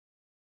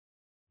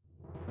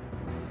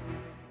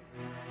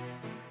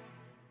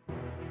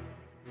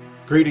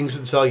Greetings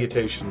and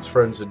salutations,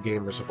 friends and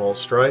gamers of all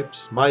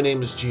stripes. My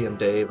name is GM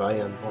Dave. I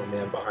am your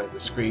man behind the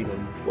screen,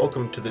 and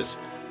welcome to this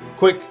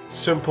quick,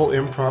 simple,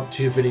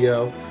 impromptu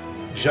video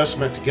just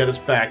meant to get us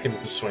back into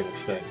the swing of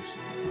things.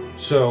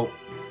 So,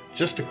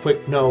 just a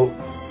quick note,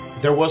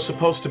 there was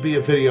supposed to be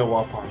a video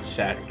up on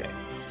Saturday.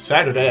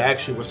 Saturday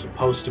actually was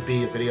supposed to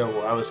be a video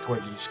where I was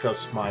going to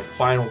discuss my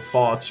final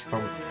thoughts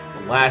from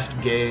the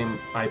last game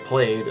I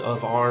played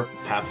of our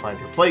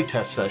Pathfinder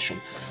playtest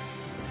session.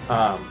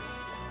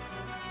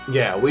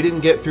 Yeah, we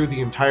didn't get through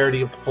the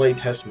entirety of the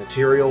playtest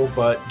material,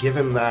 but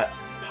given that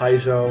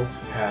Paizo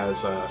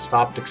has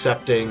stopped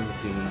accepting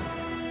the...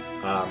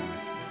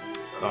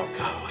 oh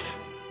god,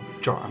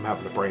 I'm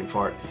having a brain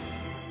fart.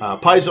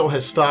 Paizo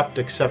has stopped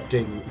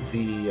accepting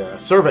the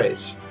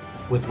surveys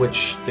with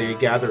which they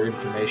gather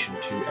information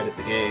to edit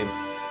the game.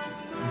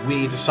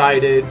 We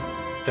decided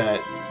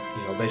that,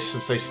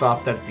 since they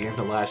stopped that at the end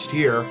of last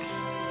year,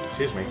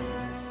 excuse me,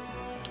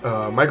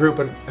 my group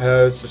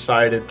has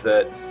decided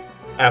that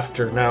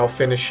after now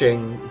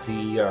finishing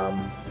the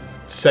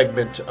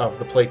segment of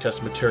the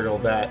playtest material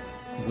that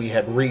we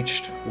had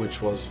reached,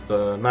 which was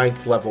the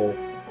 9th level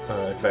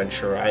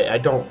adventure. I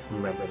don't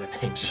remember the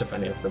names of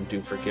any of them,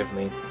 do forgive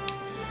me.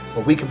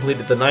 But we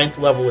completed the 9th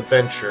level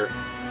adventure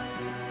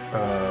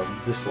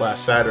this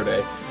last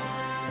Saturday.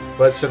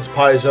 But since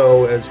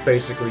Paizo has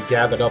basically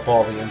gathered up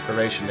all the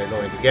information they're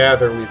going to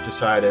gather, we've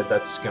decided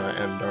that's going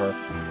to end our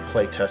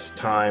playtest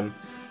time.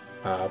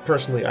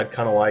 Personally,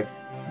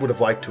 would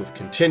have liked to have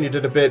continued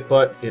it a bit,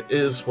 but it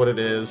is what it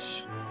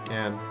is,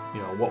 and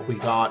what we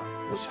got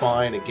was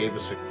fine. It gave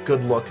us a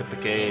good look at the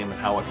game and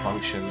how it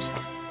functions,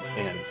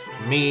 and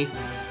for me,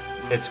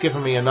 it's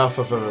given me enough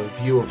of a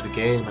view of the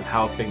game and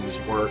how things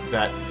work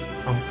that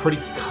I'm pretty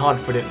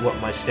confident what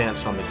my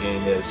stance on the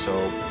game is. So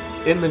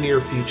in the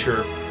near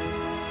future,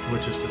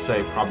 which is to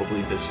say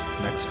probably this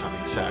next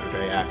coming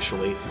Saturday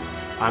actually,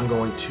 I'm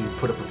going to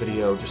put up a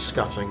video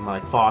discussing my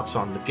thoughts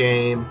on the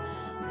game,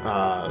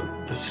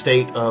 the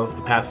state of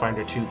the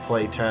Pathfinder 2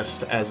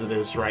 playtest as it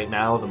is right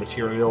now, the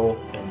material,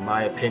 in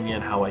my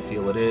opinion, how I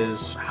feel it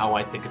is, how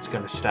I think it's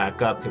going to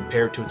stack up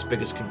compared to its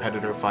biggest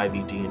competitor,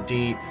 5e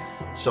D&D,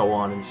 so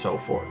on and so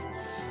forth.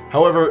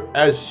 However,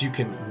 as you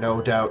can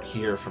no doubt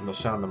hear from the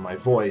sound of my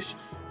voice,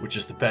 which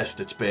is the best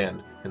it's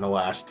been in the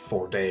last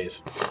 4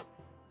 days,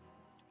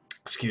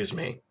 excuse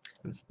me,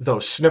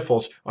 those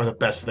sniffles are the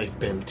best they've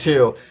been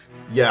too.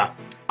 Yeah,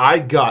 I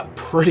got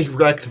pretty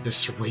wrecked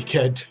this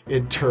weekend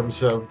in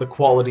terms of the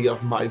quality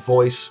of my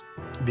voice,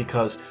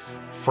 because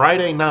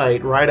Friday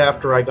night, right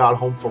after I got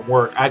home from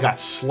work, I got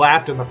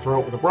slapped in the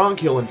throat with a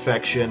bronchial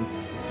infection,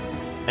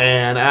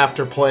 and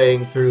after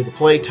playing through the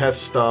playtest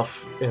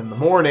stuff in the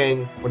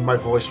morning, when my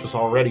voice was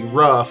already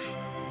rough,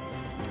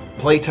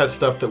 playtest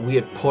stuff that we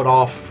had put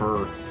off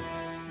for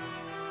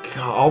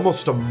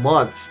almost a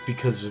month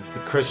because of the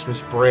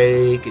Christmas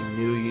break and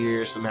New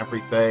Year's and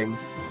everything,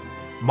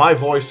 my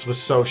voice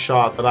was so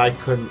shot that I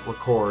couldn't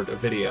record a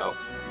video.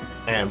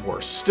 And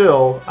worse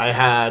still, I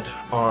had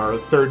our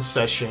 3rd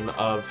session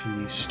of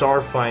the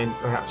Star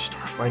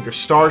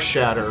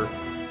Shatter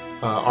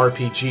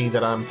RPG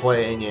that I'm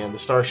playing in, the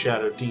Star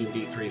Shatter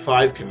D&D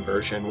 3.5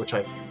 conversion, which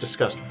I've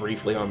discussed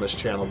briefly on this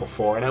channel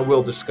before, and I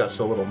will discuss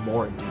a little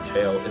more in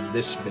detail in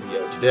this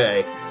video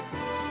today.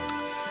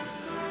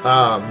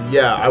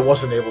 Yeah, I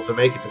wasn't able to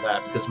make it to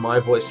that because my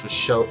voice was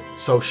so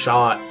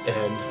shot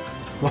and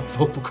my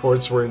vocal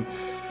cords were in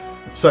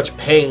such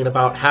pain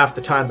about half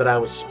the time that I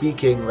was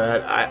speaking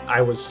that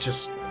I was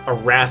just a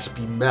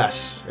raspy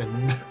mess,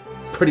 and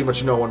pretty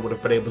much no one would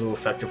have been able to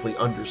effectively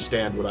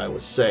understand what I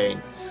was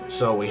saying.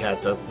 So we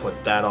had to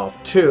put that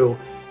off too,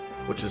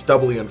 which is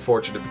doubly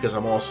unfortunate because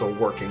I'm also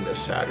working this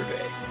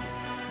Saturday.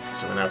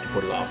 So I'm going to have to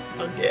put it off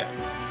again.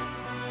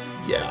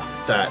 Yeah,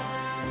 that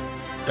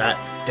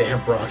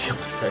damn bronchial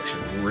infection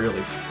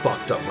really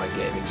fucked up my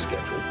gaming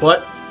schedule.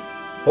 But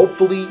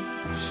hopefully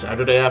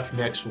Saturday after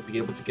next we'll be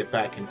able to get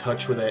back in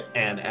touch with it.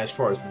 And as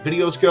far as the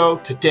videos go,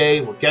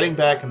 today we're getting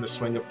back in the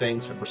swing of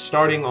things and we're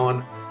starting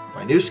on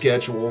my new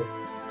schedule.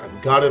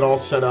 I've got it all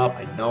set up.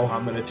 I know how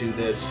I'm going to do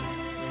this.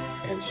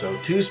 And so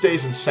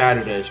Tuesdays and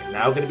Saturdays are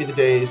now going to be the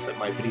days that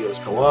my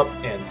videos go up.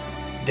 And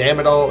damn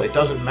it all, it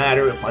doesn't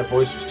matter if my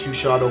voice was too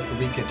shot over the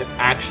weekend to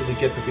actually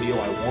get the video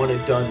I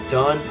wanted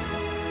done.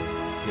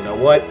 You know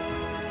what?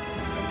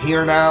 I'm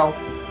here now.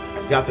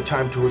 I've got the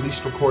time to at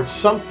least record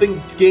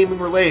something gaming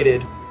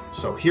related.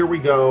 So here we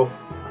go.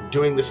 I'm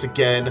doing this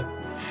again.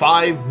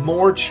 5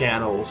 more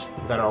channels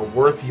that are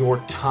worth your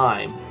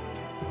time.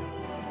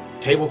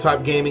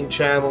 Tabletop gaming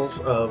channels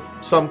of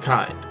some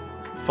kind.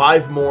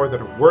 5 more that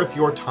are worth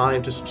your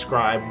time to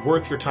subscribe,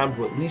 worth your time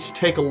to at least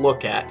take a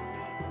look at.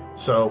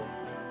 So,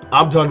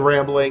 I'm done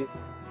rambling.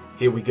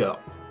 Here we go.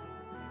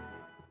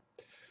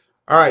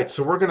 Alright,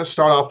 so we're going to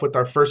start off with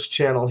our first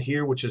channel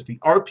here, which is the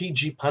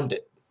RPG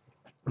Pundit.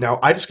 Now,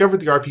 I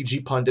discovered the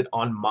RPG Pundit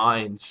on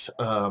Minds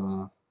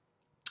probably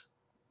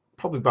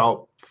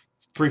about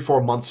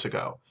 3-4 months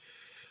ago.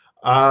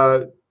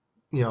 Not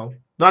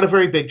a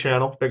very big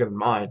channel, bigger than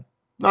mine.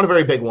 Not a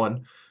very big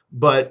one,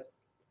 but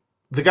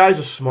the guy's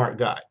a smart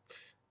guy.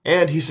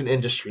 and he's an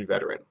industry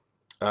veteran.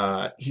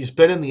 He's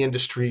been in the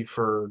industry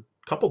for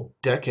a couple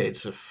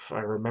decades, if I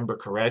remember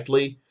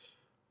correctly.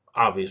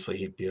 Obviously,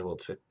 he'd be able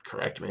to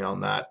correct me on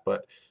that,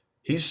 but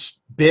he's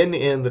been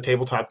in the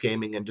tabletop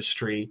gaming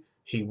industry.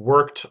 He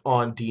worked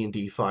on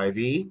D&D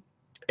 5e,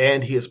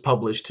 and he has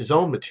published his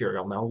own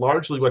material. Now,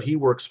 largely what he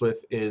works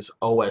with is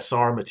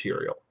OSR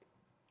material,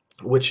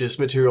 which is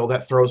material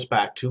that throws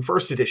back to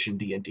first edition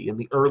D&D in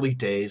the early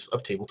days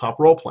of tabletop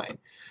role-playing.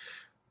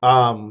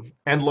 And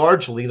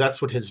largely,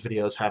 that's what his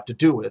videos have to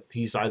do with.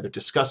 He's either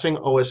discussing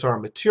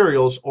OSR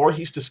materials or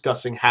he's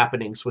discussing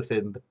happenings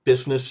within the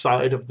business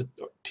side of the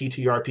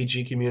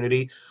TTRPG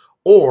community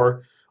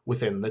or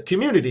within the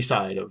community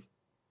side of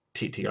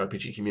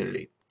TTRPG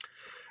community.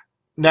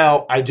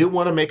 Now, I do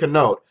want to make a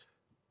note.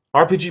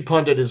 RPG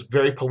Pundit is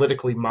very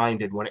politically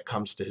minded when it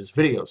comes to his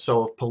videos.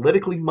 So if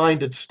politically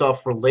minded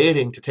stuff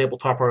relating to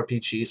tabletop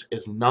RPGs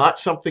is not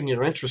something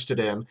you're interested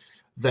in,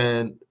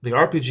 then the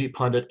RPG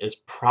Pundit is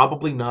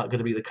probably not going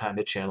to be the kind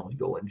of channel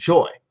you'll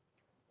enjoy.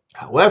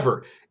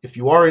 However, if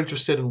you are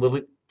interested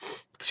in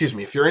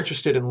if you're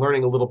interested in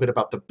learning a little bit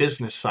about the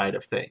business side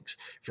of things,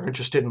 if you're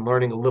interested in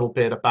learning a little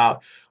bit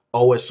about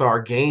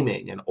OSR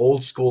gaming and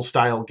old school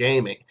style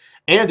gaming,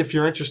 and if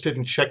you're interested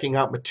in checking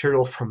out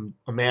material from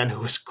a man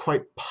who is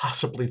quite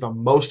possibly the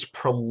most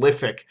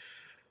prolific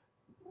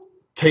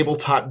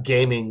tabletop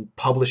gaming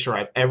publisher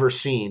I've ever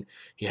seen.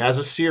 He has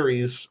a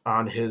series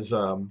on his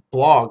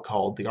blog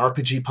called The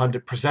RPG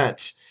Pundit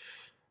Presents.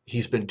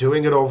 He's been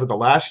doing it over the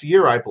last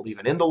year, I believe,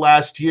 and in the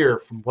last year,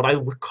 from what I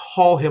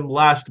recall him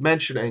last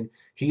mentioning,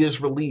 he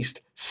has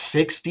released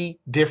 60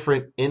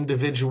 different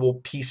individual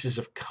pieces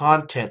of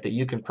content that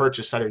you can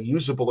purchase that are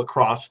usable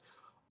across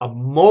a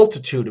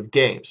multitude of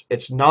games.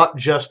 It's not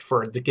just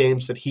for the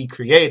games that he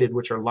created,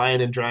 which are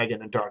Lion and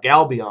Dragon and Dark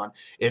Albion.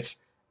 It's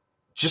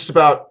just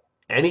about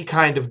any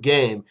kind of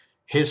game.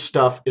 His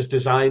stuff is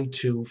designed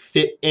to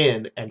fit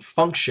in and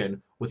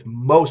function with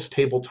most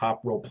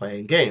tabletop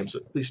role-playing games,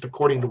 at least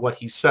according to what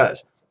he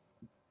says.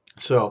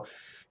 So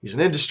he's an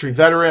industry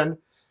veteran.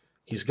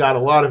 He's got a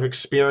lot of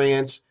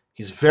experience.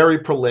 He's very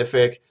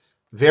prolific,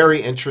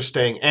 very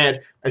interesting.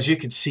 And as you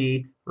can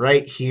see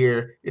right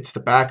here, it's the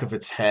back of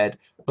its head,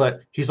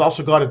 but he's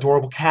also got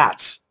adorable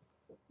cats.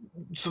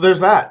 So there's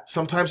that.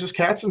 Sometimes his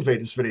cats invade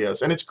his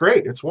videos, and it's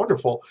great. It's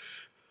wonderful.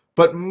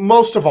 But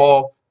most of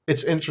all,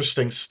 it's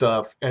interesting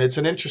stuff, and it's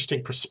an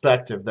interesting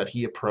perspective that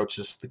he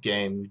approaches the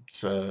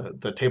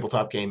the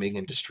tabletop gaming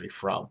industry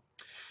from.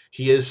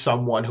 He is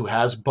someone who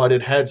has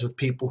butted heads with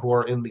people who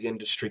are in the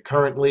industry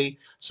currently,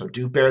 so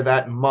do bear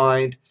that in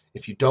mind.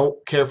 If you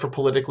don't care for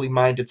politically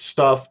minded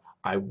stuff,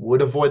 I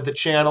would avoid the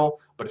channel,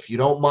 but if you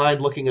don't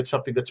mind looking at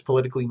something that's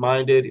politically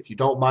minded, if you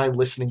don't mind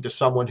listening to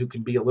someone who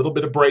can be a little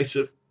bit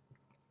abrasive,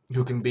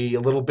 who can be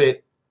a little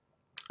bit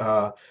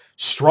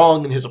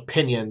strong in his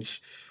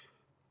opinions,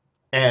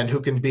 and who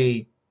can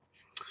be,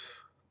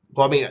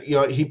 well, I mean, you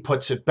know, he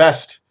puts it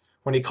best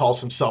when he calls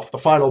himself the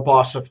final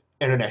boss of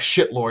internet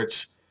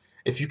shitlords.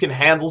 If you can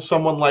handle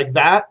someone like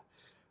that,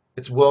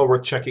 it's well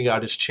worth checking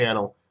out his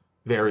channel.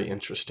 Very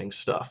interesting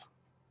stuff.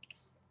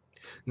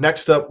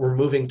 Next up, we're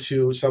moving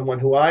to someone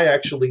who I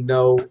actually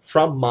know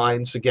from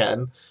Mines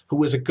again,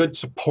 who is a good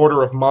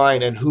supporter of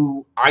mine and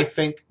who I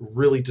think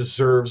really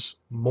deserves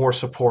more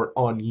support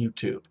on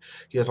YouTube.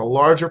 He has a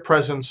larger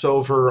presence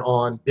over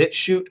on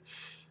BitChute.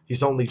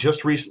 He's only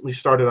just recently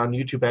started on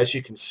YouTube, as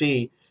you can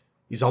see.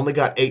 He's only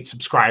got 8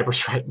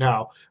 subscribers right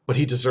now, but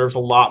he deserves a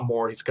lot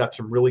more. He's got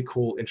some really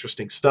cool,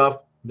 interesting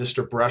stuff.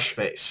 Mr.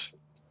 Brushface.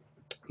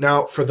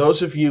 Now, for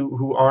those of you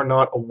who are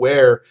not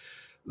aware,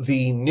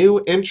 the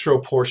new intro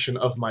portion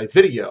of my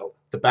video,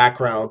 the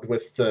background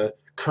with the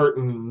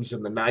curtains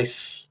and the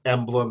nice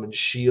emblem and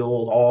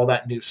shield, all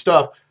that new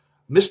stuff,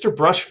 Mr.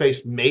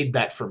 Brushface made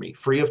that for me,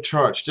 free of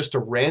charge. Just a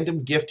random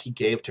gift he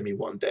gave to me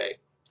one day.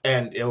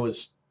 And it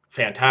was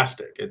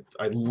fantastic.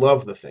 I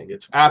love the thing.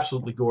 It's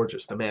absolutely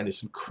gorgeous. The man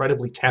is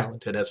incredibly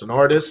talented as an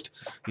artist.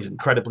 He's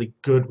incredibly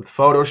good with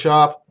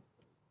Photoshop.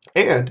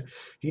 And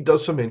he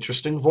does some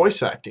interesting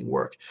voice acting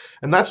work.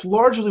 And that's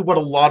largely what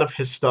a lot of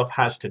his stuff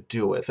has to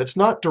do with. It's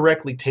not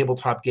directly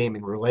tabletop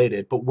gaming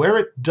related, but where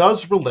it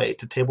does relate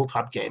to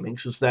tabletop gaming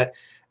is that,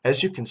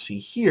 as you can see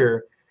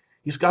here,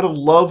 he's got a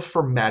love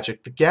for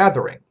Magic the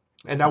Gathering.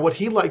 And now what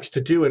he likes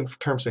to do in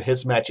terms of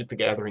his Magic the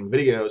Gathering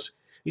videos,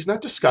 he's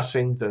not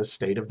discussing the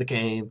state of the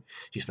game.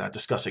 He's not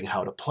discussing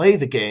how to play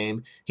the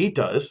game. He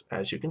does,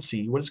 as you can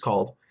see, what is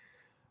called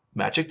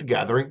Magic the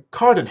Gathering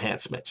card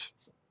enhancements,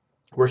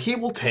 where he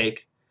will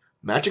take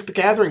Magic the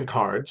Gathering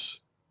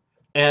cards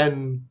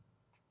and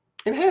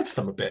enhance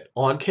them a bit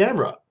on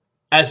camera.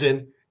 As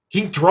in,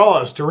 he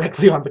draws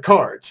directly on the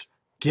cards,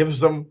 gives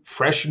them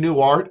fresh new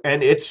art,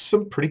 and it's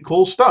some pretty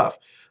cool stuff.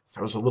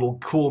 Throws a little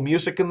cool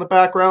music in the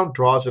background,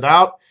 draws it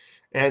out,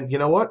 and you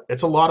know what?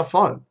 It's a lot of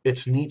fun.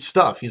 It's neat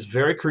stuff. He's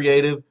very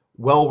creative,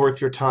 well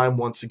worth your time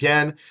once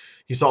again.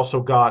 He's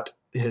also got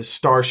his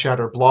Star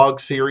Shatter blog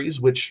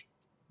series, which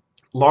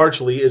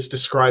largely is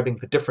describing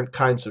the different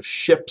kinds of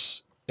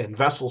ships and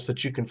vessels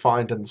that you can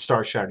find in the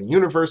Star Shatter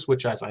universe,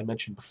 which, as I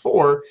mentioned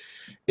before,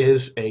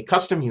 is a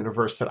custom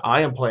universe that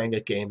I am playing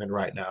a game in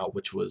right now,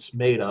 which was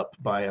made up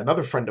by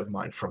another friend of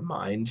mine from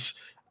Minds,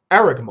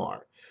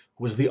 Aragmar,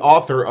 who was the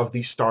author of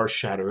the Star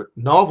Shatter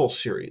novel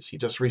series. He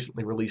just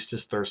recently released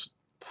his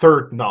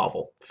third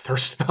novel.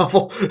 Thirst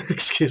novel?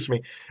 Excuse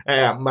me.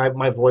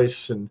 My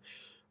voice, and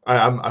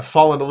I've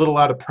fallen a little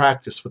out of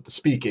practice with the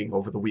speaking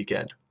over the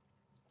weekend.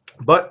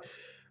 But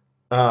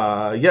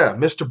yeah,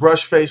 Mr.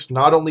 Brushface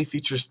not only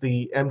features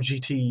the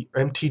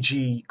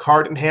MTG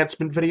card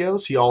enhancement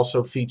videos, he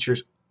also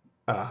features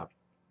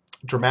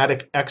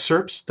dramatic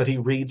excerpts that he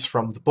reads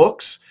from the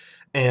books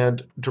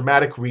and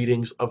dramatic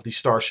readings of the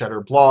Star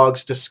Shatter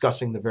blogs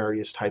discussing the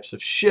various types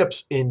of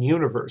ships in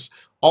universe.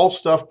 All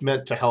stuff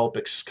meant to help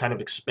kind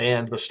of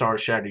expand the Star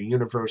Shatter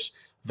universe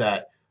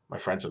that my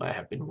friends and I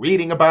have been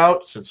reading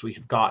about, since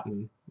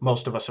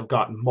most of us have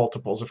gotten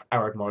multiples of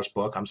Aragmar's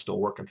book. I'm still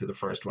working through the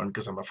first one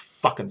because I'm a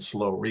fucking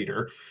slow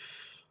reader.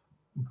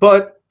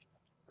 But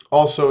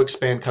also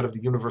expand kind of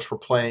the universe we're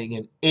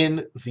playing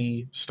in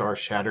the Star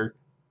Shatter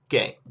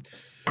game.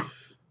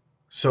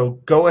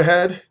 So go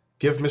ahead,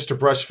 give Mr.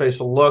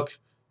 Brushface a look.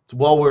 It's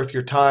well worth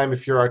your time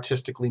if you're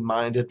artistically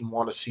minded and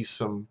want to see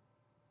some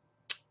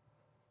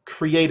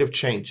creative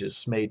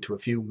changes made to a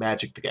few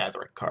Magic the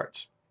Gathering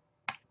cards.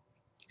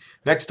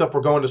 Next up, we're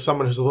going to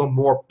someone who's a little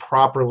more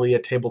properly a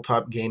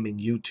tabletop gaming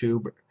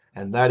YouTuber,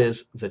 and that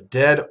is the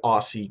Dead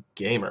Aussie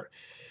Gamer.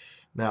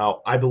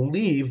 Now, I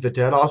believe the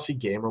Dead Aussie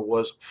Gamer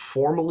was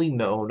formerly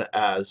known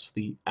as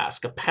the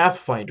Ask a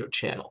Pathfinder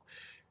channel.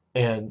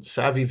 And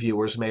savvy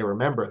viewers may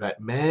remember that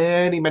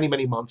many, many,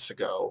 many months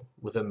ago,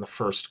 within the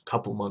first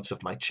couple months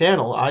of my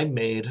channel, I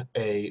made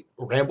a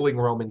rambling,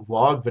 roaming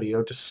vlog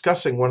video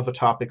discussing one of the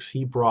topics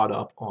he brought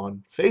up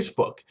on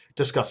Facebook,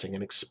 discussing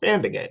and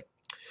expanding it.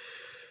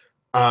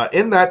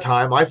 In that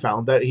time, I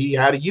found that he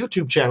had a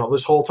YouTube channel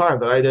this whole time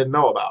that I didn't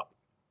know about.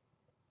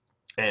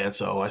 And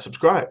so I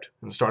subscribed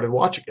and started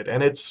watching it,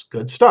 and it's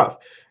good stuff.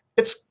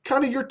 It's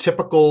kind of your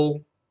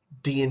typical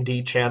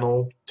D&D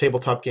channel,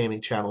 tabletop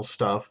gaming channel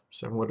stuff.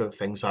 So what are the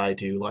things I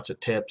do? Lots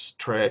of tips,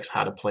 tricks,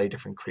 how to play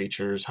different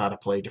creatures, how to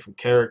play different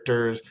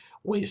characters,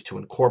 ways to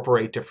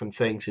incorporate different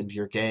things into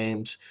your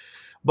games.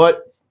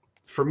 But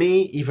for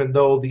me, even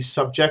though these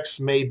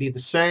subjects may be the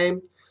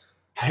same,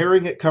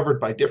 hearing it covered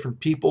by different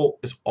people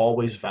is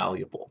always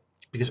valuable,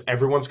 because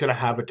everyone's going to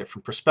have a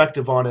different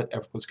perspective on it.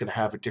 Everyone's going to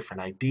have a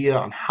different idea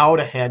on how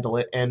to handle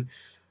it, and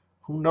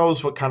who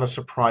knows what kind of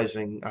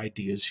surprising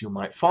ideas you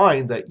might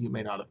find that you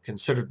may not have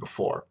considered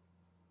before.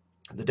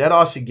 The Dead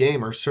Aussie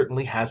Gamer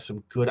certainly has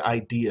some good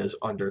ideas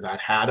under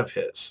that hat of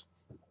his.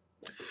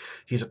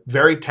 He's a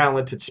very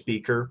talented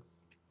speaker.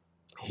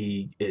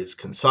 He is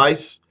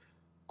concise,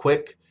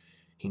 quick.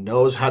 He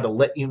knows how to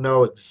let you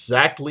know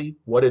exactly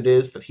what it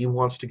is that he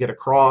wants to get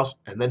across,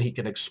 and then he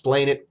can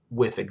explain it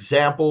with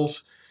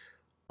examples.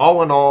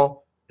 All in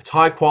all, it's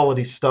high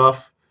quality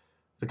stuff.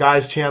 The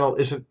guy's channel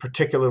isn't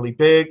particularly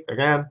big.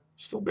 Again,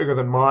 still bigger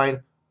than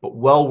mine, but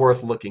well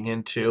worth looking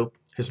into.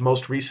 His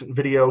most recent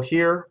video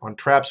here on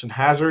traps and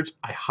hazards,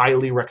 I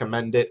highly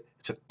recommend it.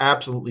 It's an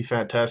absolutely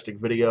fantastic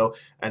video,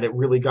 and it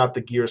really got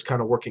the gears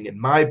kind of working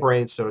in my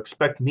brain, so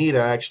expect me to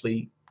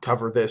actually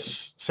cover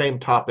this same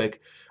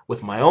topic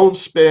with my own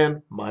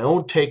spin, my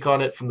own take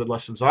on it from the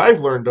lessons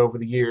I've learned over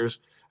the years,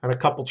 and a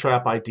couple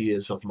trap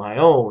ideas of my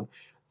own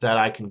that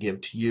I can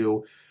give to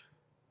you.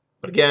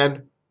 But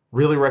again,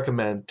 really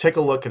recommend. Take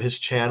a look at his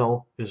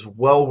channel. It is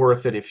well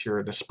worth it if you're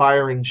an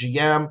aspiring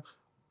GM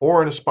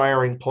or an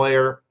aspiring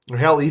player, or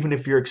hell, even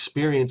if you're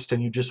experienced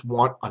and you just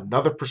want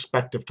another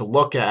perspective to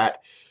look at.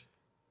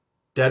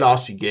 Dead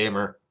Aussie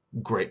Gamer,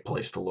 great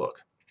place to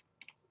look.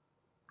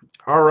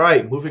 All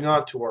right, moving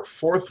on to our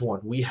fourth one,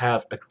 we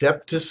have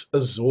Adeptus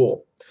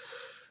Azul.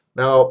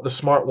 Now, the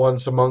smart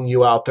ones among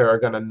you out there are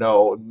going to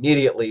know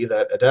immediately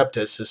that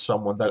Adeptus is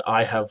someone that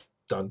I have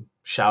done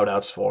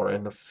shout-outs for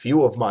in a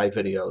few of my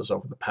videos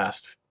over the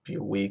past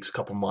few weeks,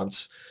 couple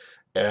months.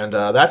 And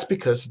that's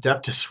because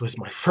Adeptus was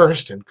my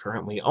first and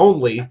currently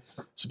only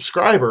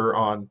subscriber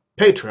on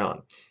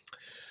Patreon.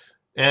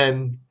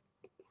 And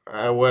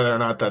whether or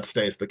not that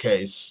stays the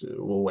case,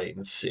 we'll wait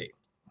and see.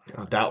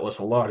 Doubtless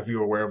a lot of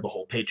you are aware of the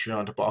whole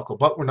Patreon debacle,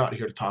 but we're not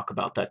here to talk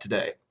about that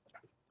today.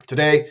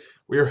 Today,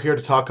 we are here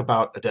to talk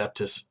about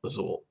Adeptus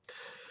Azul.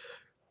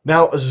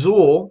 Now,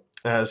 Azul,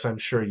 as I'm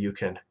sure you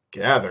can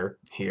gather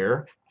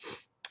here,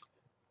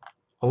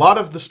 a lot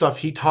of the stuff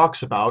he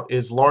talks about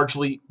is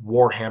largely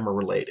Warhammer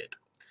related.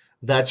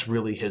 That's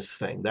really his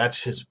thing.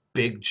 That's his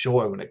big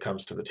joy when it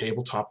comes to the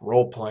tabletop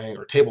role-playing,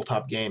 or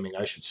tabletop gaming,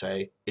 I should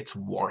say. It's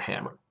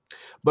Warhammer.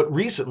 But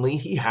recently,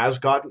 he has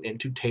gotten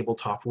into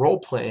tabletop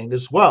role-playing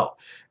as well.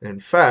 And in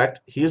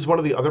fact, he is one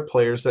of the other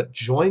players that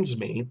joins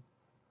me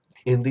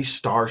in the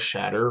Star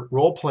Shatter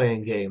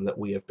role-playing game that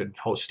we have been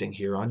hosting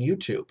here on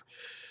YouTube.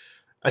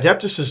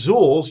 Adeptus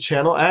Azul's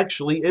channel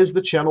actually is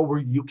the channel where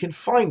you can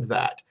find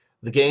that.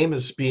 The game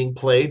is being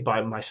played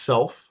by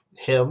myself,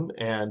 him,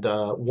 and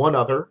one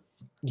other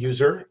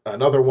user,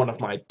 another one of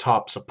my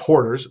top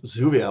supporters,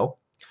 Zuviel.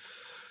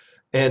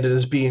 And it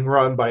is being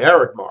run by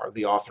Erigmar,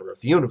 the author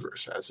of the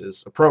universe, as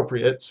is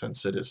appropriate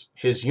since it is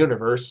his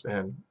universe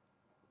and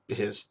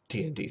his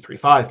D&D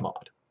 3.5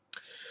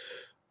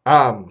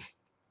 mod.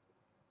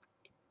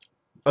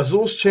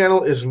 Azul's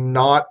channel is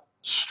not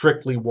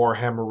strictly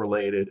Warhammer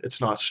related.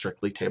 It's not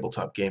strictly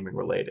tabletop gaming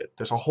related.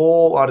 There's a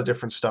whole lot of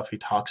different stuff he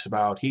talks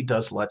about. He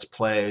does Let's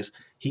Plays.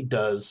 He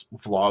does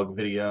vlog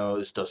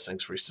videos, does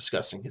things where he's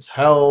discussing his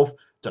health,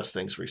 does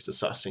things where he's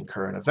discussing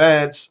current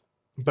events.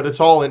 But it's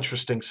all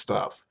interesting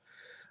stuff.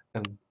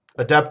 And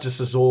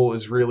Adeptus Azul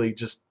is really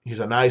just, he's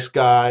a nice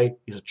guy.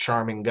 He's a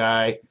charming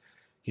guy.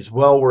 He's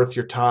well worth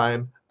your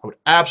time. I would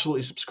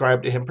absolutely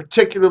subscribe to him,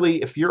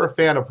 particularly if you're a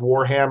fan of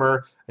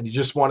Warhammer and you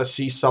just want to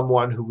see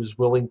someone who is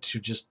willing to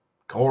just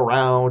go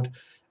around and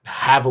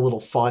have a little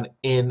fun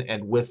in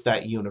and with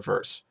that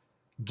universe.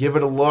 Give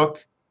it a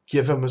look.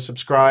 Give him a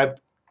subscribe.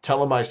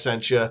 Tell him I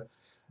sent you.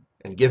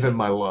 And give him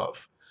my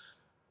love.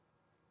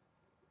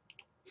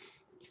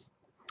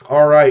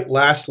 All right,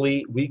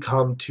 lastly, we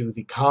come to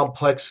the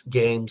Complex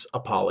Games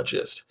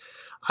Apologist.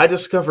 I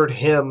discovered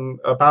him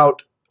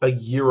about a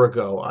year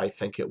ago, I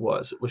think it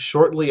was. It was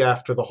shortly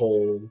after the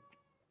whole...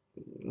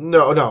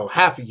 No,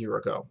 half a year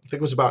ago. I think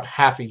it was about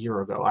half a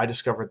year ago. I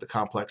discovered the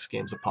Complex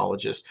Games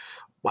Apologist.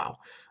 Wow,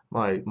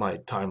 my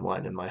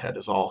timeline in my head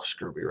is all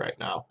screwy right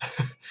now.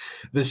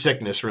 This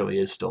sickness really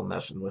is still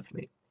messing with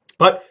me.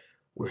 But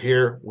we're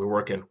here, we're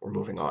working, we're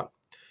moving on.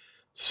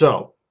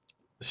 So,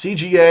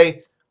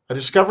 CGA... I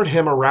discovered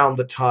him around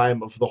the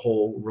time of the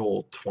whole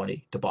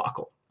Roll20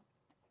 debacle.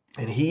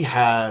 And he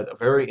had a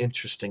very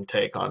interesting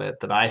take on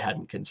it that I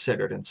hadn't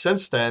considered. And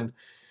since then,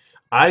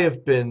 I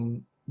have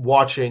been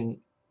watching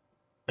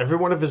every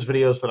one of his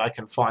videos that I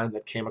can find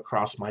that came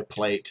across my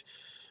plate.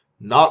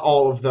 Not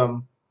all of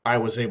them I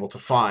was able to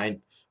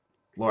find,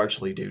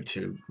 largely due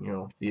to,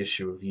 the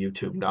issue of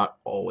YouTube not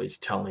always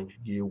telling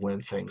you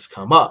when things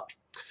come up.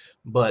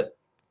 But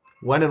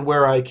when and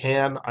where I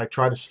can, I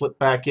try to slip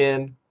back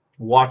in,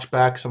 watch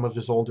back some of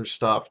his older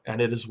stuff,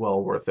 and it is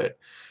well worth it.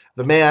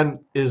 The man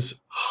is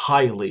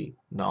highly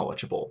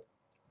knowledgeable,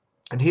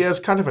 and he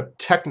has kind of a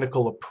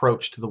technical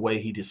approach to the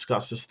way he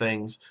discusses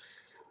things.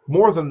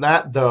 More than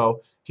that,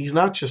 though, he's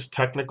not just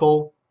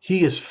technical,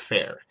 he is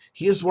fair.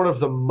 He is one of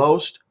the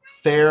most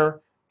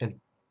fair and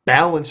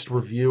balanced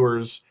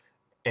reviewers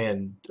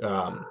and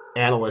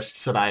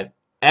analysts that I've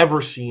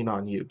ever seen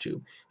on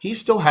YouTube. He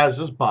still has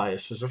his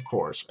biases, of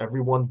course.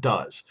 Everyone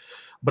does.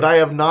 But I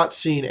have not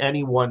seen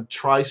anyone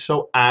try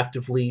so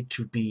actively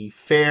to be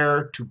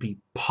fair, to be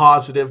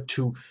positive,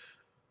 to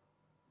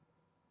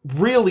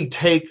really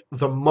take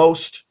the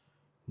most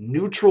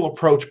neutral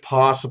approach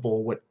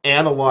possible when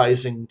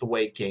analyzing the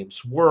way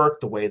games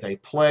work, the way they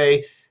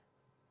play,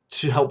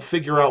 to help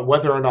figure out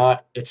whether or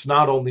not it's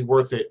not only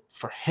worth it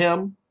for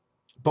him,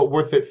 but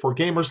worth it for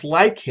gamers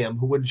like him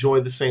who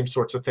enjoy the same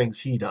sorts of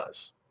things he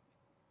does.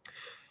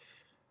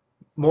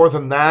 More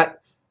than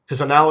that,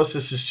 his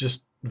analysis is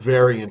just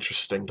very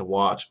interesting to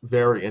watch,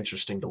 very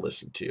interesting to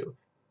listen to.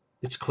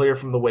 It's clear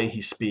from the way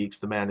he speaks.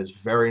 The man is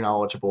very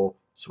knowledgeable.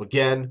 So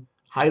again,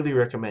 highly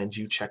recommend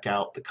you check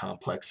out the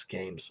Complex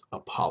Games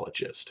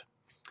Apologist.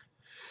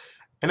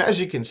 And as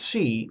you can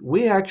see,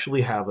 we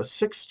actually have a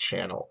 6th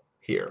channel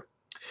here.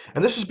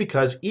 And this is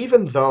because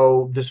even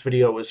though this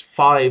video is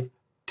 5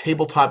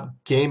 tabletop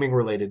gaming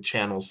related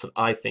channels that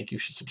I think you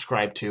should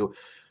subscribe to,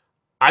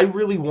 I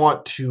really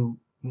want to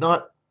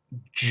not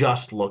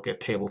just look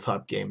at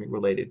tabletop gaming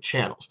related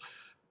channels,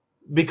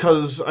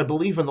 because I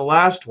believe in the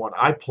last one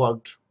I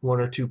plugged 1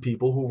 or 2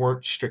 people who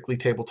weren't strictly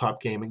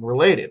tabletop gaming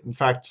related. In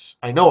fact,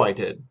 I know I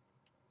did.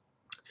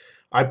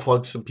 I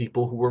plugged some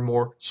people who were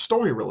more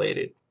story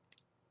related,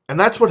 and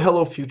that's what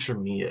Hello Future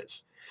Me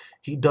is.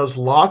 He does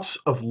lots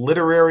of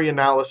literary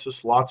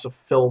analysis, lots of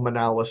film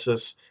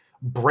analysis,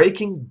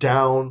 breaking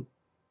down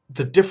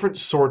the different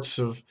sorts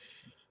of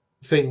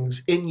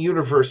things,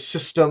 in-universe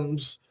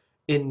systems,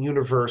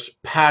 in-universe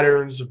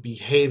patterns of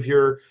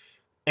behavior,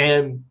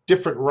 and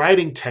different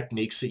writing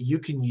techniques that you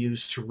can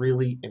use to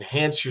really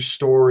enhance your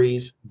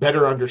stories,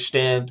 better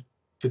understand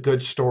the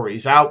good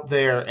stories out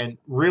there, and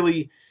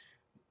really,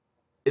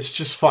 it's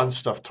just fun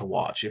stuff to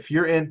watch. If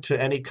you're into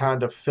any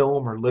kind of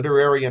film or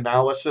literary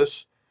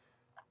analysis,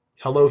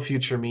 Hello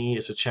Future Me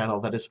is a channel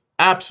that is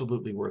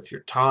absolutely worth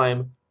your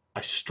time.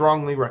 I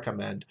strongly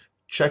recommend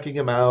checking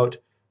him out,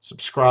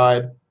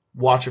 subscribe,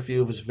 watch a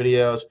few of his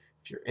videos.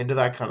 If you're into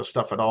that kind of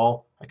stuff at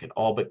all, I can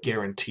all but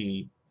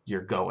guarantee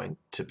you're going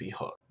to be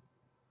hooked.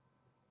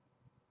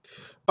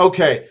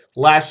 Okay,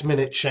 last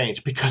minute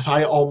change, because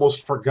I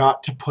almost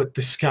forgot to put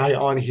this guy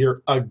on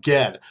here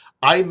again.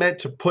 I meant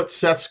to put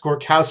Seth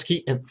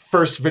Skorkowski in the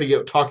first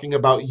video talking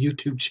about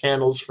YouTube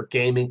channels for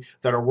gaming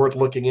that are worth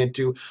looking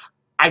into.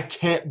 I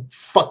can't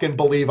fucking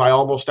believe I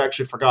almost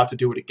actually forgot to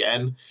do it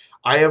again.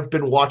 I have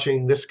been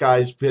watching this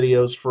guy's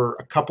videos for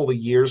a couple of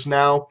years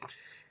now.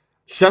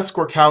 Seth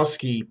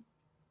Skorkowski,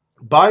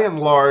 by and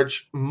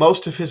large,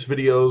 most of his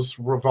videos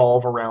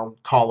revolve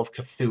around Call of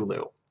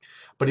Cthulhu.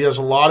 But he does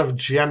a lot of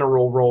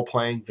general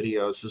role-playing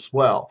videos as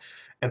well.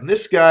 And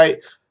this guy,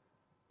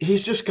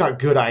 he's just got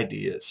good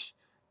ideas.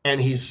 And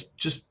he's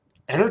just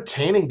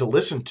entertaining to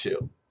listen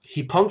to.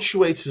 He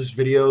punctuates his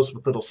videos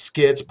with little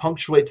skits,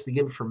 punctuates the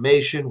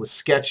information with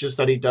sketches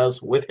that he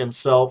does with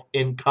himself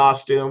in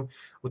costume,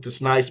 with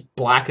this nice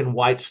black and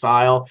white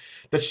style.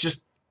 That's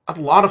just a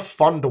lot of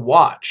fun to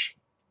watch.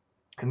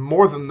 And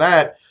more than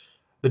that,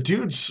 the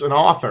dude's an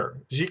author.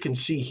 As you can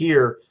see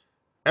here,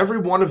 every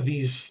one of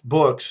these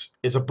books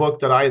is a book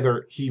that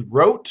either he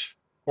wrote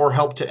or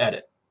helped to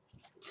edit.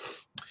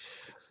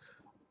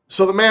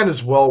 So the man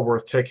is well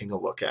worth taking a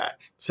look at.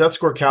 Seth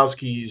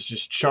Skorkowski is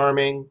just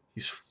charming.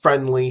 He's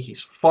friendly.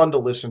 He's fun to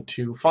listen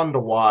to, fun to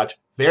watch,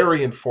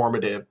 very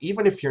informative.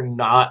 Even if you're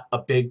not a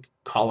big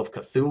Call of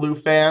Cthulhu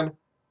fan,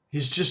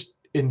 he's just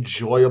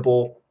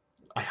enjoyable.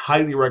 I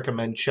highly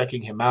recommend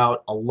checking him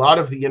out. A lot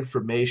of the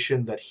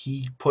information that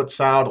he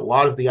puts out, a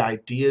lot of the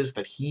ideas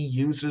that he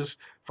uses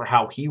for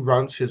how he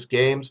runs his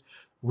games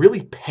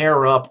really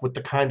pair up with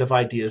the kind of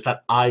ideas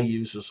that I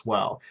use as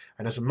well.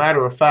 And as a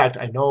matter of fact,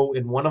 I know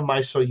in one of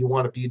my So You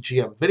Want to Be a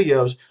GM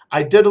videos,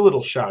 I did a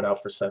little shout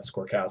out for Seth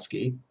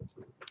Skorkowski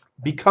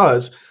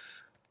because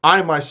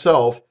I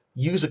myself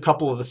use a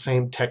couple of the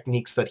same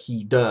techniques that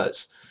he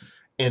does.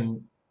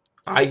 And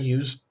I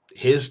used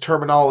his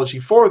terminology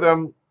for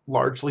them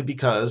largely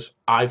because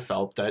I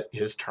felt that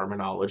his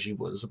terminology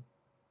was a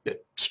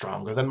bit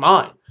stronger than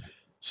mine.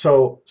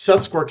 So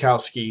Seth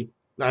Skorkowski,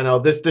 I know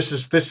this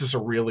is a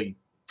really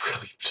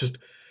just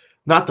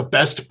not the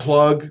best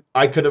plug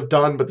I could have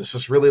done, but this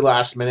is really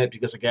last minute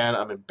because, again,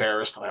 I'm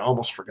embarrassed and I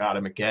almost forgot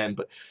him again.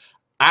 But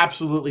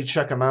absolutely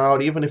check him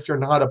out. Even if you're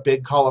not a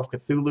big Call of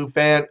Cthulhu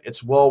fan,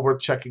 it's well worth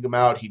checking him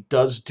out. He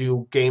does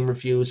do game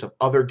reviews of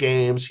other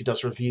games. He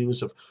does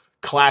reviews of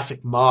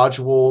classic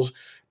modules,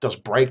 does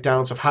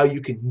breakdowns of how you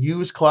can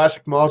use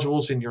classic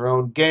modules in your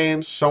own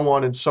games, so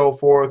on and so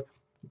forth.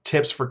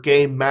 Tips for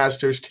game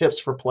masters, tips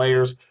for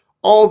players,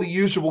 all the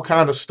usual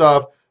kind of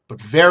stuff, but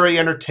very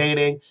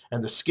entertaining,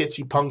 and the skits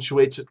he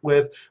punctuates it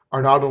with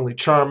are not only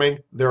charming,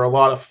 they're a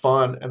lot of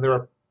fun, and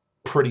they're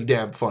pretty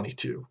damn funny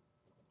too.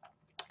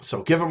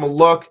 So give him a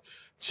look.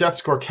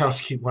 Seth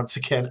Skorkowski, once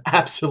again,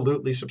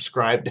 absolutely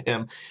subscribe to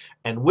him.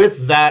 And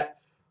with that,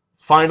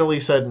 finally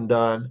said and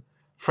done,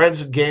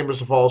 friends and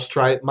gamers of all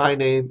stripe, my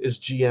name is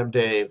GM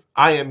Dave.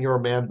 I am your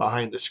man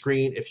behind the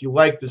screen. If you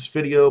like this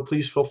video,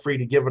 please feel free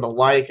to give it a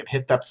like and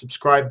hit that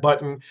subscribe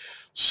button.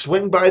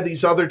 Swing by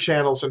these other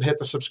channels and hit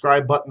the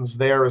subscribe buttons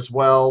there as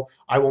well.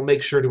 I will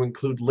make sure to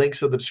include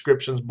links in the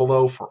descriptions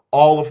below for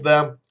all of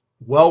them.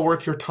 Well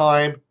worth your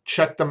time.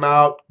 Check them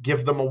out.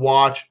 Give them a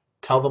watch.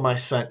 Tell them I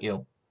sent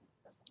you.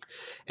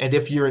 And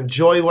if you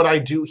enjoy what I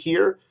do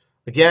here,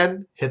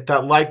 again, hit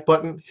that like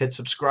button. Hit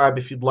subscribe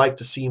if you'd like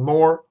to see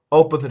more.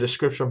 Open the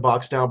description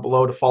box down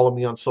below to follow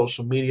me on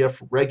social media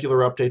for regular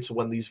updates of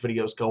when these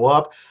videos go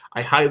up.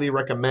 I highly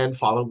recommend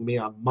following me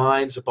on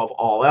Minds above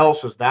all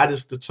else, as that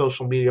is the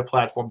social media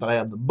platform that I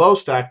am the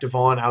most active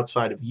on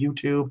outside of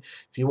YouTube.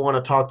 If you want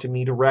to talk to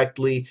me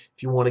directly,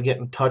 if you want to get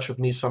in touch with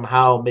me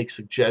somehow, make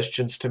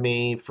suggestions to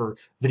me for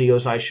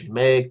videos I should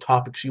make,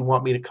 topics you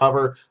want me to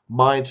cover,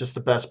 Minds is the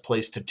best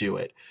place to do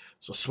it.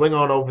 So swing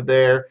on over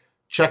there,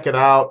 check it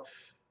out,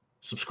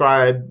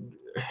 subscribe.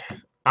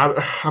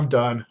 I'm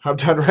done. I'm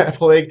done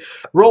rambling.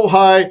 Roll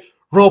high,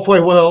 role play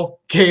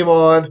well, game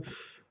on.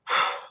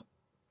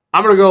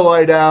 I'm gonna go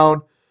lie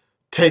down,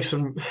 take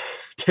some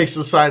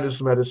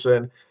sinus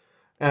medicine,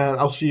 and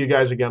I'll see you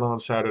guys again on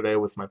Saturday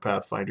with my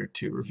Pathfinder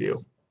 2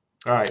 review.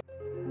 All right.